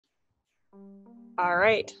All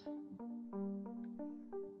right.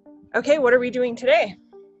 Okay, what are we doing today?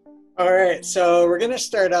 All right, so we're going to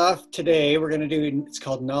start off today. We're going to do, it's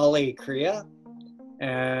called Nauli Kriya,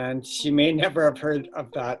 and you may never have heard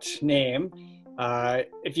of that name.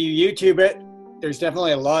 If you YouTube it, there's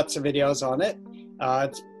definitely lots of videos on it.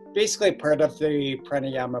 It's basically part of the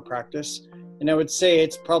pranayama practice, and I would say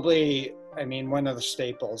it's probably, one of the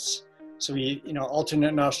staples. So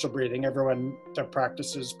alternate nostril breathing. Everyone that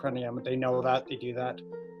practices pranayama, they know that, they do that.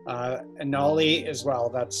 And Nauli as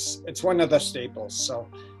well. It's one of the staples. So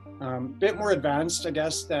a bit more advanced, I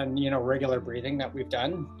guess, than regular breathing that we've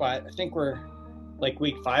done. But I think we're like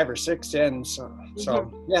week 5 or 6 in. So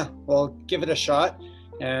yeah, we'll give it a shot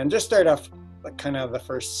and just start off like kind of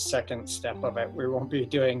the second step of it. We won't be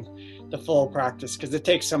doing the full practice because it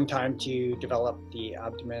takes some time to develop the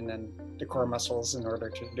abdomen and the core muscles in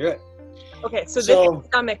order to do it. Okay, so this is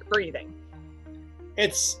stomach breathing.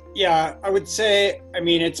 I would say,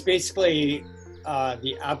 it's basically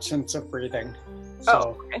the absence of breathing.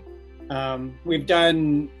 So we've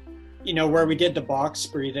done, where we did the box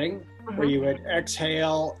breathing, where you would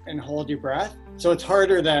exhale and hold your breath. So it's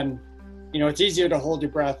harder than, it's easier to hold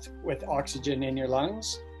your breath with oxygen in your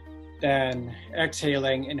lungs than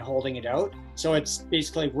exhaling and holding it out. So it's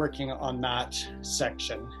basically working on that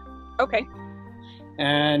section. Okay.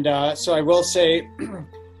 And so I will say,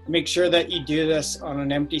 make sure that you do this on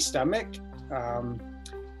an empty stomach.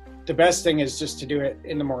 The best thing is just to do it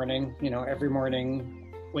in the morning, every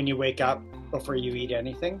morning when you wake up before you eat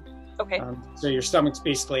anything. Okay. So your stomach's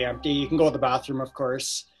basically empty. You can go to the bathroom, of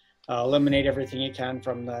course, eliminate everything you can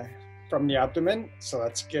from the abdomen. So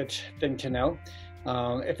that's a good thing to know.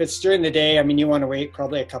 If it's during the day, you want to wait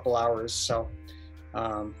probably a couple hours. So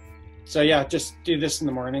yeah, just do this in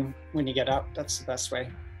the morning when you get up. That's the best way.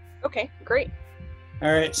 Okay, great.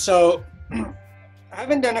 All right, so I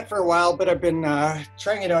haven't done it for a while, but I've been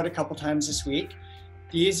trying it out a couple times this week.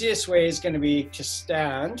 The easiest way is going to be to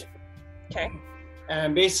stand. Okay.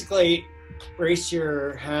 And basically brace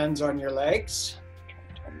your hands on your legs.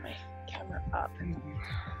 Turn my camera up.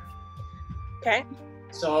 Okay.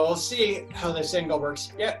 So we'll see how this angle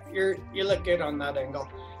works. Yeah, you look good on that angle.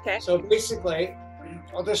 Okay. So basically,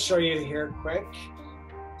 I'll just show you here quick.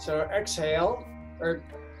 So exhale,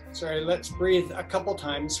 let's breathe a couple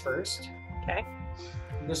times first. Okay.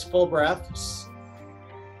 Just full breaths.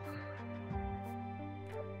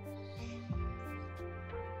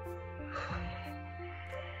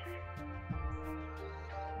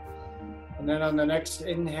 And then on the next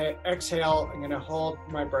exhale, I'm going to hold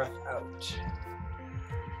my breath out.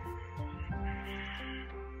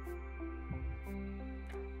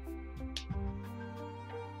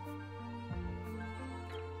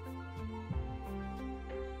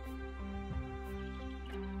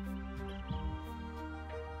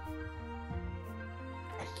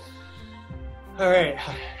 All right,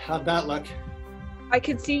 how'd that look? I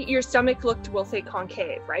could see your stomach looked, we'll say,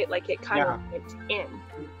 concave, right? Like it kind of went in.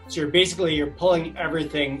 So you're pulling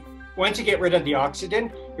everything. Once you get rid of the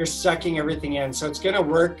oxygen, you're sucking everything in. So it's going to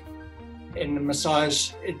work in the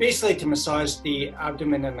massage, basically to massage the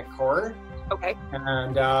abdomen and the core. Okay.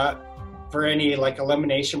 And for any like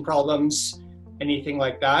elimination problems, anything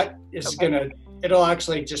like that, it'll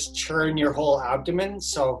actually just churn your whole abdomen.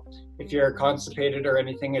 So if you're constipated or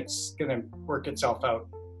anything, it's going to work itself out.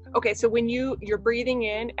 Okay, so when you're breathing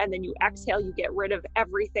in and then you exhale, you get rid of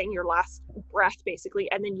everything, your last breath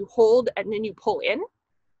basically, and then you hold and then you pull in?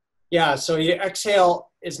 Yeah, so you exhale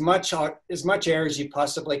as much air as you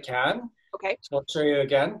possibly can. Okay. So I'll show you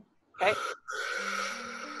again. Okay.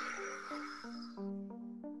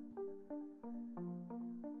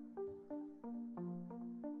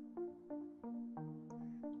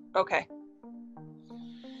 Okay.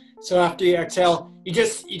 So after you exhale, you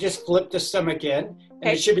just flip the stomach in,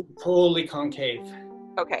 and it should be totally concave.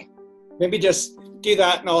 Okay. Maybe just do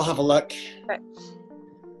that, and I'll have a look. Okay.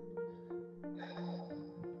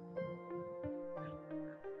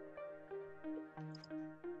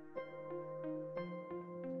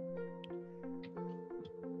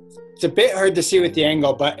 It's a bit hard to see with the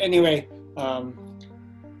angle, but anyway,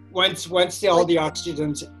 once all the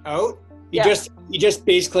oxygen's out, you just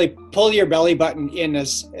basically pull your belly button in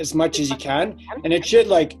as much as you can, and it should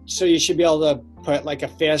so you should be able to put like a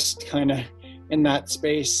fist kind of in that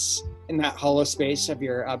space, in that hollow space of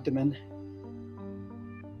your abdomen.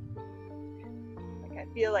 Like I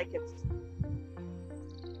feel like it's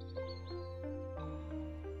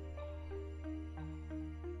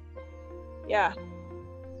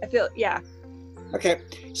Okay,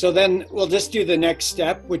 so then we'll just do the next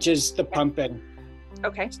step, which is the pumping.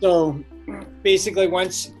 Okay. So basically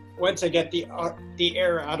once once I get the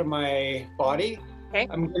air out of my body, Okay.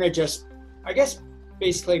 I'm gonna just, I guess,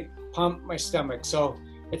 basically pump my stomach. So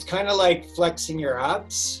it's kind of like flexing your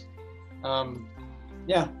abs.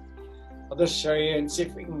 Yeah, I'll just show you and see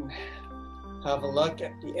if we can have a look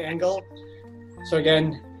at the angle. So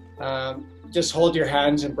again, just hold your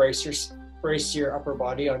hands and brace your upper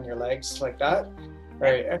body on your legs like that. All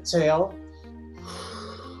right, exhale.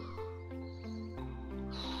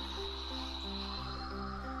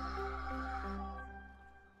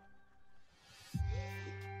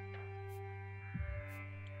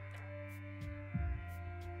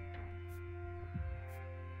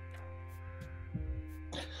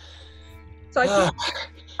 So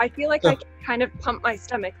I feel like I can kind of pump my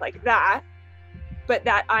stomach like that, but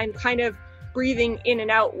that I'm kind of breathing in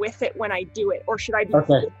and out with it when I do it, or should I be?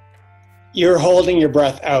 Okay. You're holding your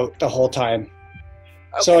breath out the whole time.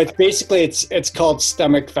 Okay. So it's basically, it's called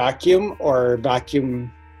stomach vacuum or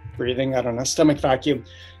vacuum breathing. I don't know, stomach vacuum.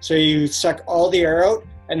 So you suck all the air out,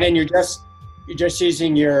 and then you're just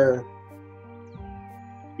using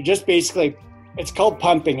basically, it's called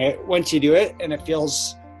pumping it. Once you do it and it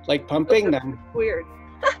feels like pumping, then weird.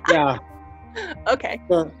 Yeah. Okay.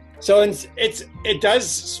 So it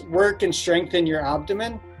does work and strengthen your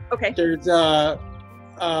abdomen. Okay. There's a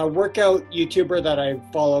workout YouTuber that I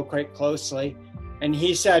follow quite closely, and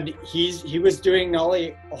he said he was doing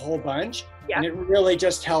Nauli a whole bunch, and it really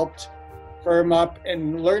just helped firm up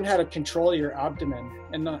and learn how to control your abdomen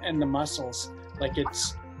and the muscles. Like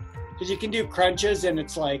it's because you can do crunches and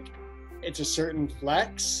it's like it's a certain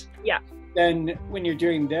flex. Yeah. Then when you're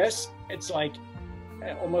doing this, it's like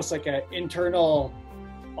almost like an internal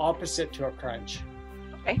opposite to a crunch.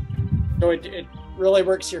 Okay. So it really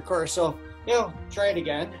works your core. So try it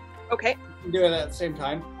again. Okay. You can do it at the same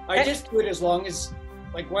time. I just do it as long as,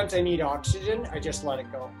 like, once I need oxygen, I just let it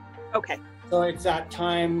go. Okay. So it's that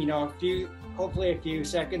time, hopefully a few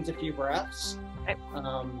seconds, a few breaths, okay,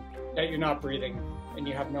 that you're not breathing and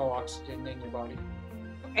you have no oxygen in your body.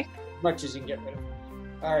 Okay. As much as you can get rid of.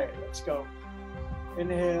 All right, let's go.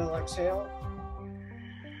 Inhale, exhale.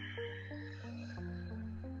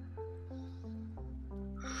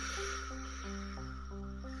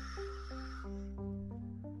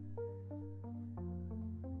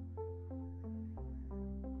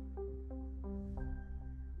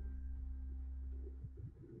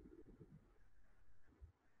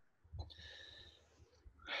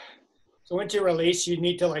 So once you release, you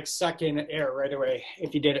need to like suck in air right away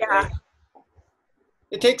if you did it right.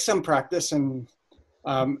 It takes some practice and,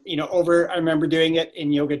 I remember doing it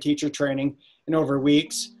in yoga teacher training and over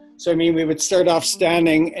weeks. So, I mean, we would start off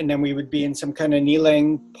standing and then we would be in some kind of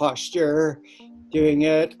kneeling posture doing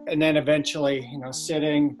it. And then eventually,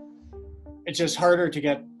 sitting. It's just harder to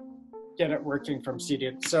get it working from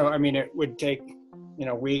seated. So, I mean, it would take,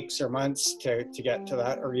 weeks or months to get to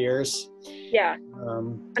that, or years. Yeah.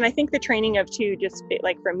 And I think the training of just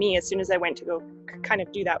like for me, as soon as I went to go kind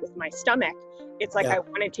of do that with my stomach, it's like I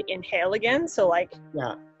wanted to inhale again. So like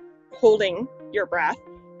holding your breath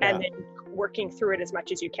and then working through it as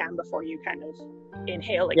much as you can before you kind of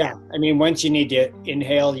inhale again. Yeah. I mean, once you need to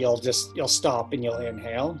inhale, you'll stop and you'll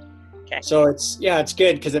inhale. Okay. So it's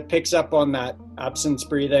good because it picks up on that absence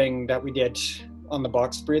breathing that we did on the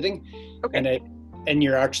box breathing. Okay. And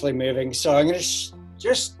you're actually moving. So I'm going to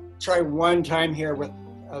just try one time here with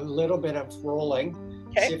a little bit of rolling.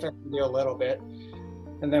 Okay. See if I can do a little bit,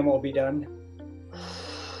 and then we'll be done.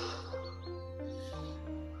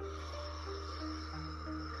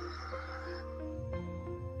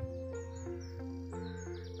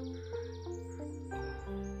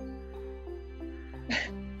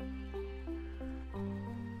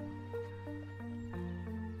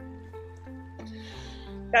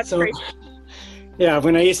 That's great. Yeah,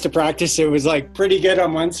 when I used to practice, it was like pretty good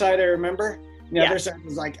on one side, I remember. The other side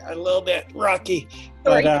was like a little bit rocky.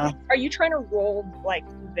 So but, are you trying to roll like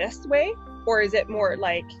this way, or is it more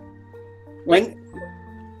like? Once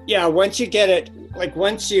you get it, like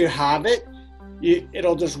once you have it,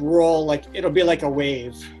 it'll just roll, like it'll be like a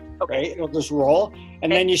wave. Okay. Right? It'll just roll,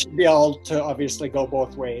 and then you should be able to obviously go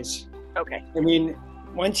both ways. Okay. I mean,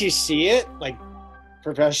 once you see it, like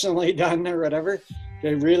professionally done or whatever,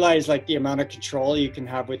 you realize like the amount of control you can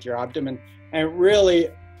have with your abdomen. And it really,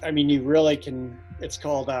 I mean, you really can, it's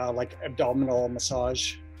called like abdominal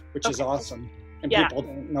massage, which is awesome. And people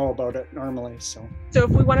don't know about it normally. So if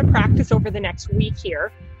we want to practice over the next week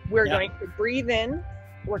here, we're going to breathe in,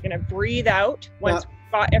 we're going to breathe out. Once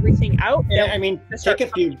we've got everything out. I mean, take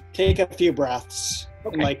a few breaths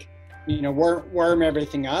and like, warm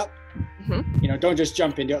everything up. Mm-hmm. Don't just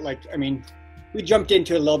jump into it. Like, I mean, we jumped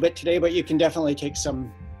into it a little bit today, but you can definitely take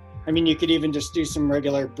some I mean, you could even just do some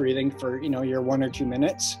regular breathing for, your 1 or 2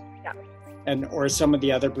 minutes. Yeah. Or some of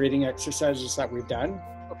the other breathing exercises that we've done.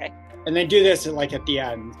 Okay. And then do this at the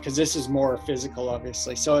end, because this is more physical,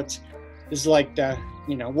 obviously. So this is like the,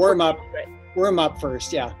 warm up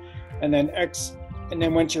first. Yeah. And then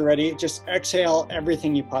once you're ready, just exhale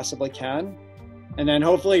everything you possibly can. And then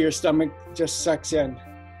hopefully your stomach just sucks in.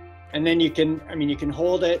 And then you can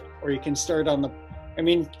hold it, or you can start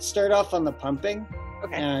off on the pumping.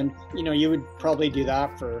 Okay. And, you would probably do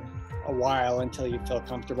that for a while until you feel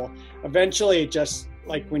comfortable. Eventually, just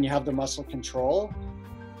like when you have the muscle control,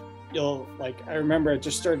 I remember it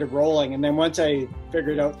just started rolling. And then once I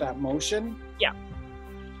figured out that motion,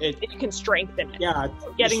 you can strengthen it. Yeah.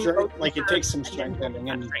 It takes some strengthening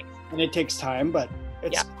and it takes time, but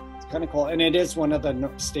it's kind of cool. And it is one of the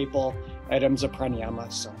staple items of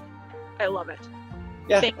pranayama. So I love it.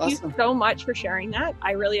 Yeah, Thank you so much for sharing that.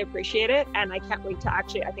 I really appreciate it. And I can't wait to I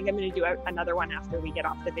think I'm going to do another one after we get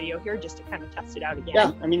off the video here, just to kind of test it out again.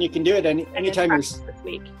 Yeah, you can do it anytime this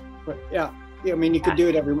week. But you could do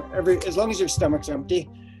it every as long as your stomach's empty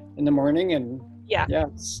in the morning. And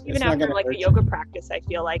even after like a yoga practice, I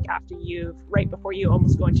feel like right before you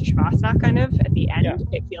almost go into Shavasana, kind of at the end,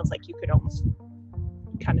 it feels like you could almost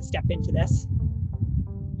kind of step into this.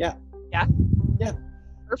 Yeah.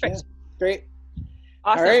 Perfect. Yeah. Great.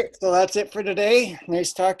 Awesome. All right, so that's it for today.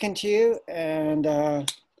 Nice talking to you, and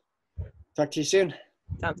talk to you soon.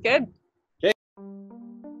 Sounds good.